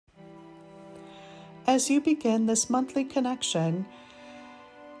As you begin this monthly connection,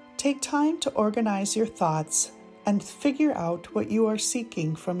 take time to organize your thoughts and figure out what you are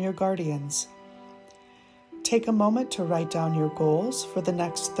seeking from your guardians. Take a moment to write down your goals for the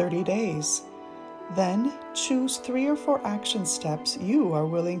next 30 days. Then choose 3 or 4 action steps you are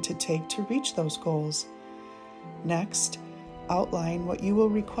willing to take to reach those goals. Next, outline what you will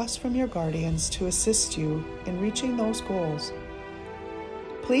request from your guardians to assist you in reaching those goals.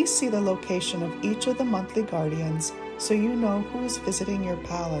 Please see the location of each of the monthly guardians so you know who is visiting your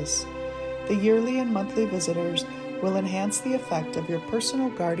palace. The yearly and monthly visitors will enhance the effect of your personal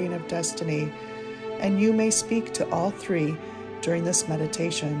guardian of destiny, and you may speak to all 3 during this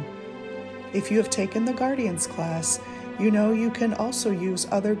meditation. If you have taken the Guardians class, you know you can also use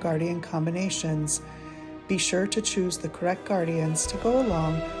other guardian combinations. Be sure to choose the correct guardians to go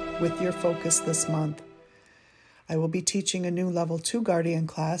along with your focus this month. I will be teaching a new Level 2 Guardian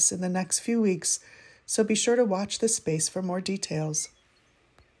class in the next few weeks, so be sure to watch this space for more details.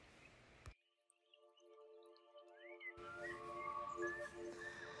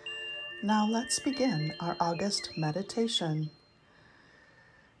 Now let's begin our August meditation.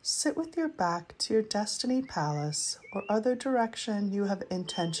 Sit with your back to your destiny palace or other direction you have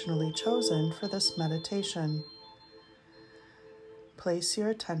intentionally chosen for this meditation. Place your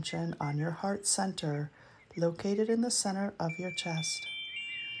attention on your heart center, located in the center of your chest.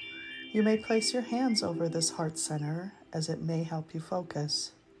 You may place your hands over this heart center as it may help you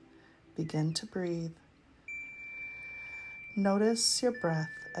focus. Begin to breathe. Notice your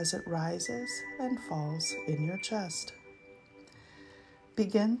breath as it rises and falls in your chest.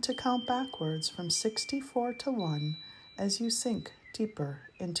 Begin to count backwards from 64 to 1 as you sink deeper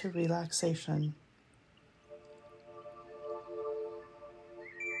into relaxation.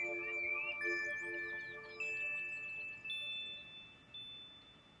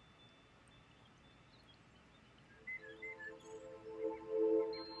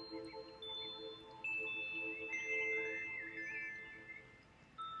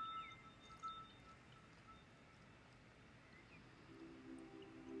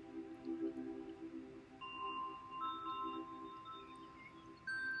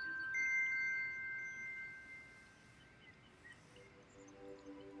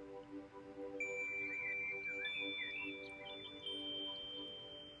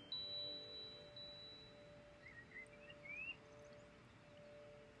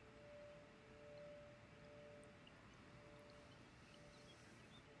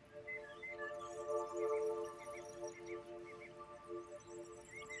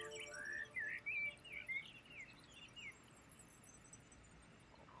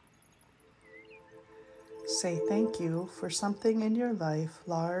 Say thank you for something in your life,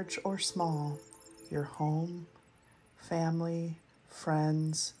 large or small, your home, family,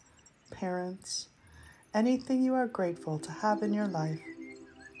 friends, parents, anything you are grateful to have in your life.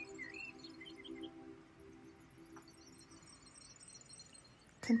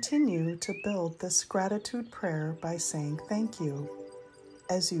 Continue to build this gratitude prayer by saying thank you.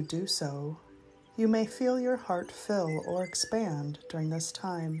 As you do so, you may feel your heart fill or expand during this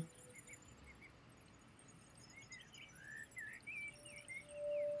time.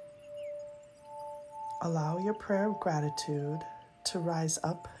 Allow your prayer of gratitude to rise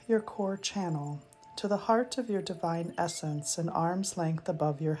up your core channel to the heart of your divine essence an arm's length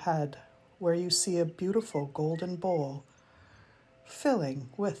above your head, where you see a beautiful golden bowl filling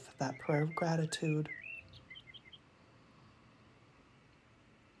with that prayer of gratitude.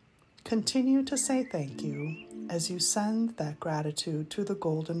 Continue to say thank you as you send that gratitude to the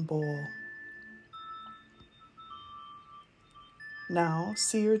golden bowl. Now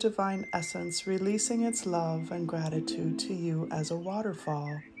see your divine essence releasing its love and gratitude to you as a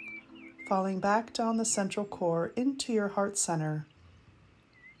waterfall, falling back down the central core into your heart center.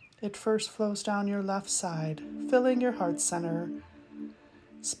 It first flows down your left side, filling your heart center,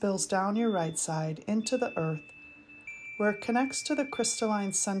 spills down your right side into the earth, where it connects to the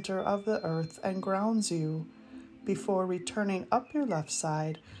crystalline center of the earth and grounds you before returning up your left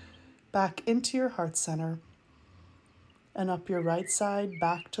side, back into your heart center, and up your right side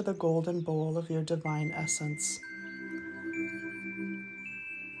back to the golden bowl of your divine essence.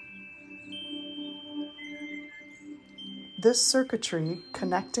 This circuitry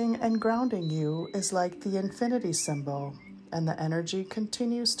connecting and grounding you is like the infinity symbol, and the energy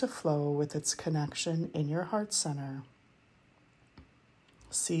continues to flow with its connection in your heart center.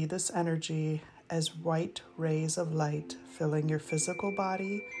 See this energy as white rays of light filling your physical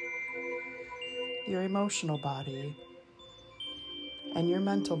body, your emotional body, and your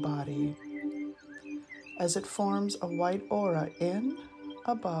mental body, as it forms a white aura in,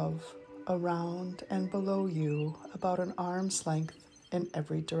 above, around and below you, about an arm's length in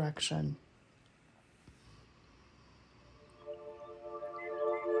every direction.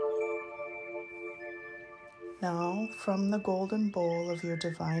 Now, from the golden bowl of your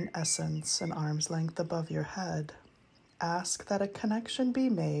divine essence, an arm's length above your head, ask that a connection be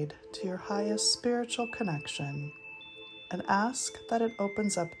made to your highest spiritual connection, and ask that it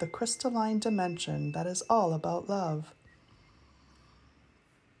opens up the crystalline dimension that is all about love.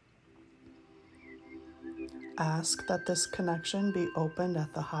 Ask that this connection be opened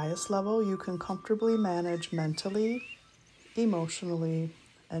at the highest level you can comfortably manage mentally, emotionally,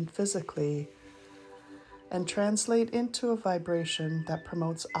 and physically, and translate into a vibration that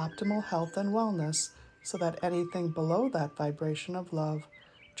promotes optimal health and wellness, so that anything below that vibration of love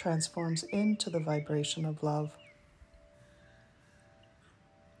transforms into the vibration of love.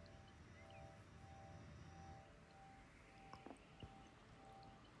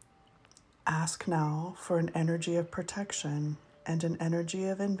 Ask now for an energy of protection and an energy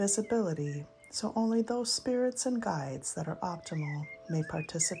of invisibility, so only those spirits and guides that are optimal may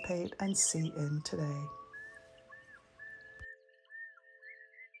participate and see in today.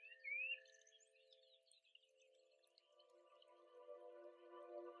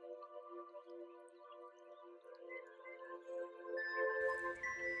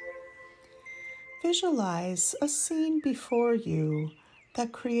 Visualize a scene before you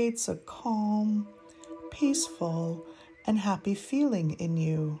that creates a calm, peaceful, and happy feeling in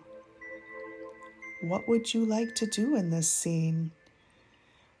you. What would you like to do in this scene?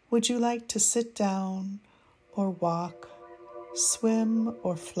 Would you like to sit down or walk, swim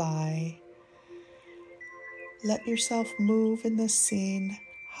or fly? Let yourself move in this scene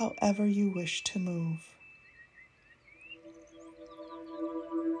however you wish to move.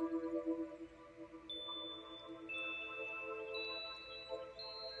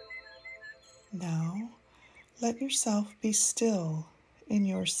 Now, let yourself be still in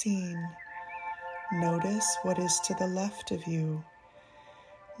your scene. Notice what is to the left of you.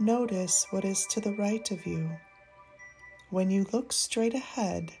 Notice what is to the right of you. When you look straight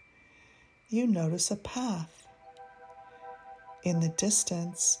ahead, you notice a path. In the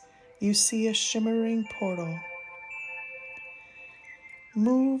distance, you see a shimmering portal.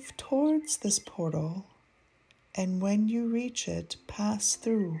 Move towards this portal, and when you reach it, pass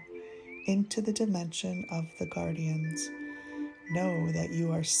through into the dimension of the guardians. Know that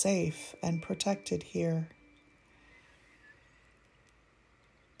you are safe and protected here.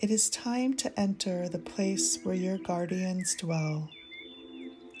 It is time to enter the place where your guardians dwell.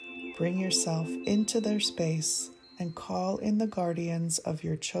 Bring yourself into their space and call in the guardians of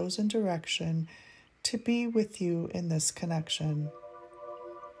your chosen direction to be with you in this connection.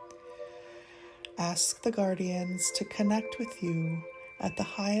 Ask the guardians to connect with you at the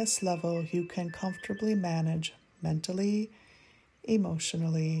highest level you can comfortably manage mentally,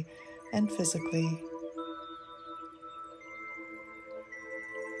 emotionally, and physically.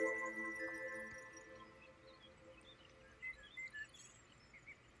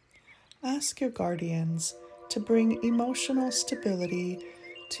 Ask your guardians to bring emotional stability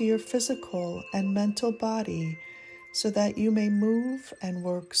to your physical and mental body, so that you may move and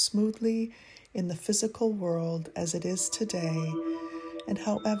work smoothly in the physical world as it is today, and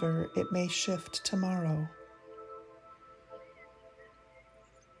however it may shift tomorrow.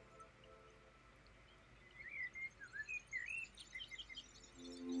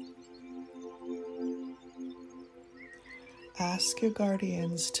 Ask your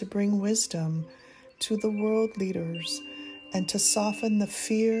guardians to bring wisdom to the world leaders and to soften the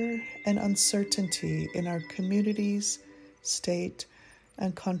fear and uncertainty in our communities, state,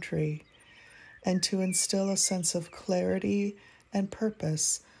 and country, and to instill a sense of clarity and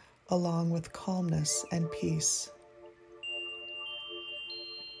purpose along with calmness and peace.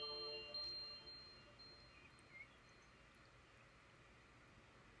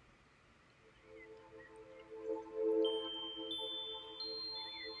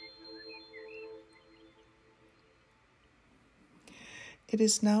 It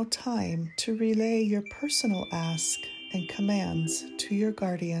is now time to relay your personal ask and commands to your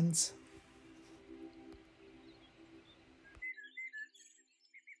guardians.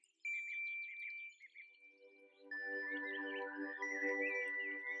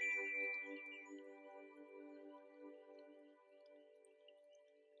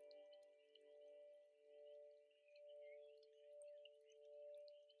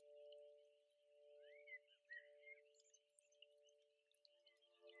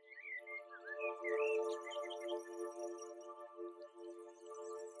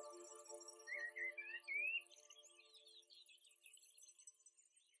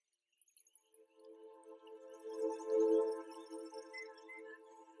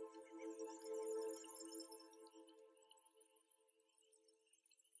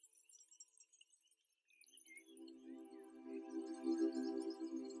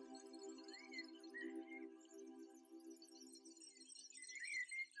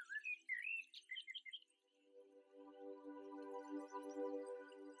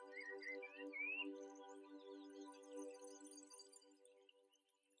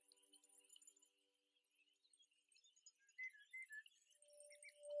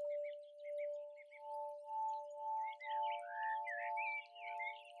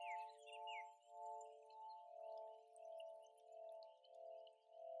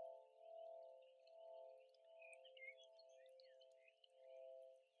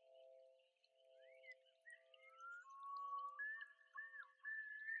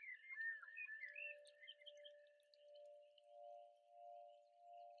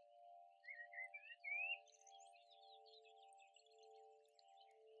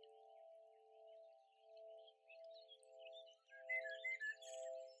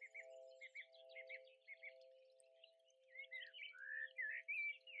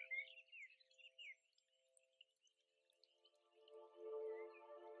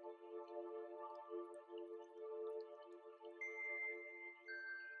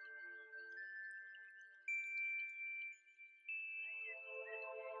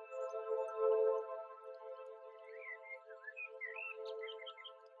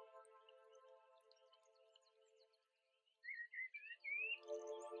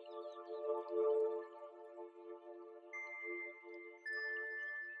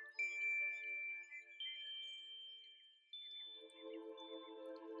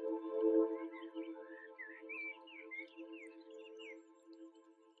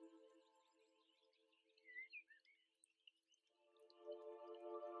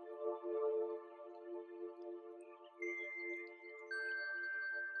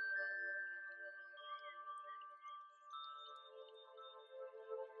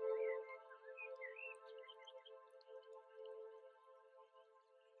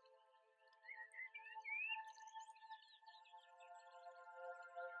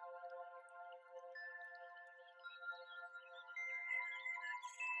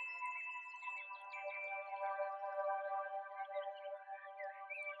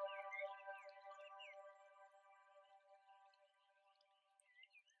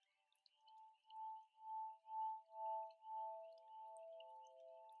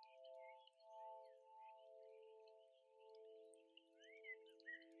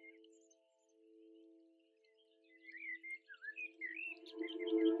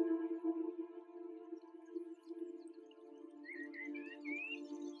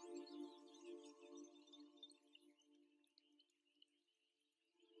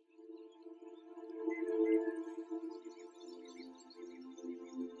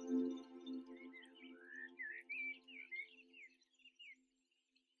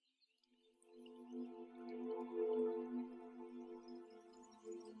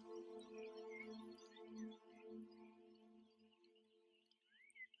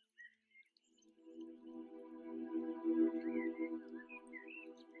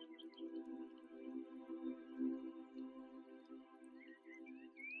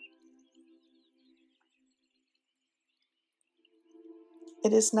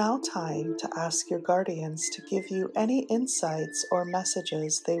 It is now time to ask your guardians to give you any insights or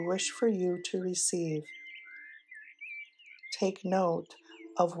messages they wish for you to receive. Take note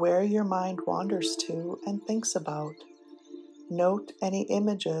of where your mind wanders to and thinks about. Note any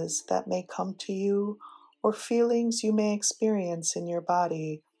images that may come to you or feelings you may experience in your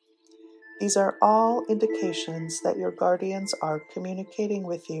body. These are all indications that your guardians are communicating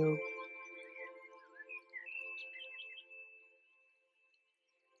with you.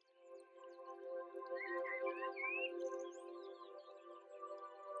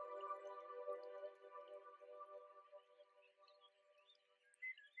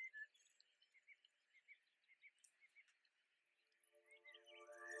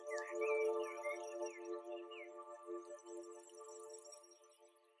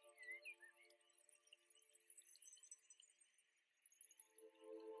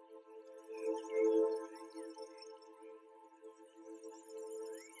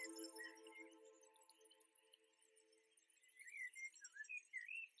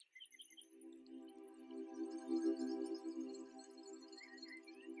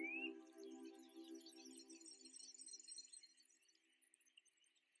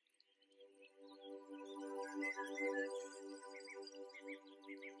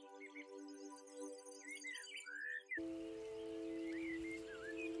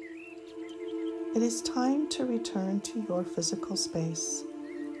 It is time to return to your physical space.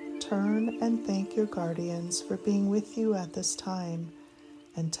 Turn and thank your guardians for being with you at this time,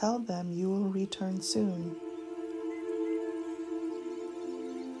 and tell them you will return soon.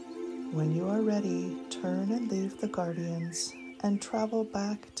 When you are ready, turn and leave the guardians and travel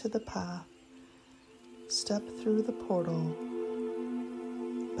back to the path. Step through the portal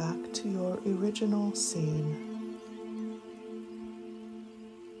back to your original scene.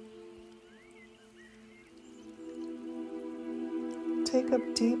 Take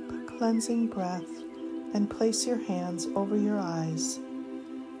a deep cleansing breath and place your hands over your eyes.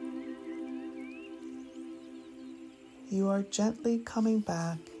 You are gently coming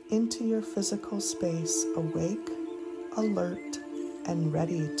back into your physical space, awake, alert, and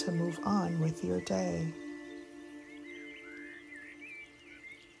ready to move on with your day.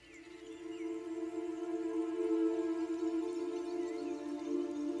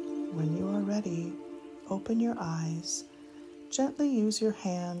 When you are ready, open your eyes. Gently use your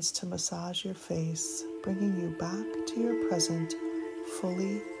hands to massage your face, bringing you back to your present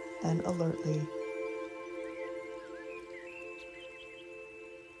fully and alertly.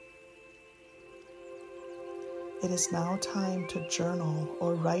 It is now time to journal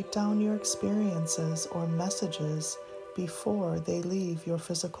or write down your experiences or messages before they leave your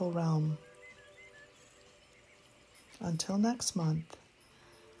physical realm. Until next month,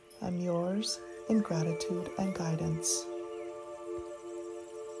 I'm yours in gratitude and guidance.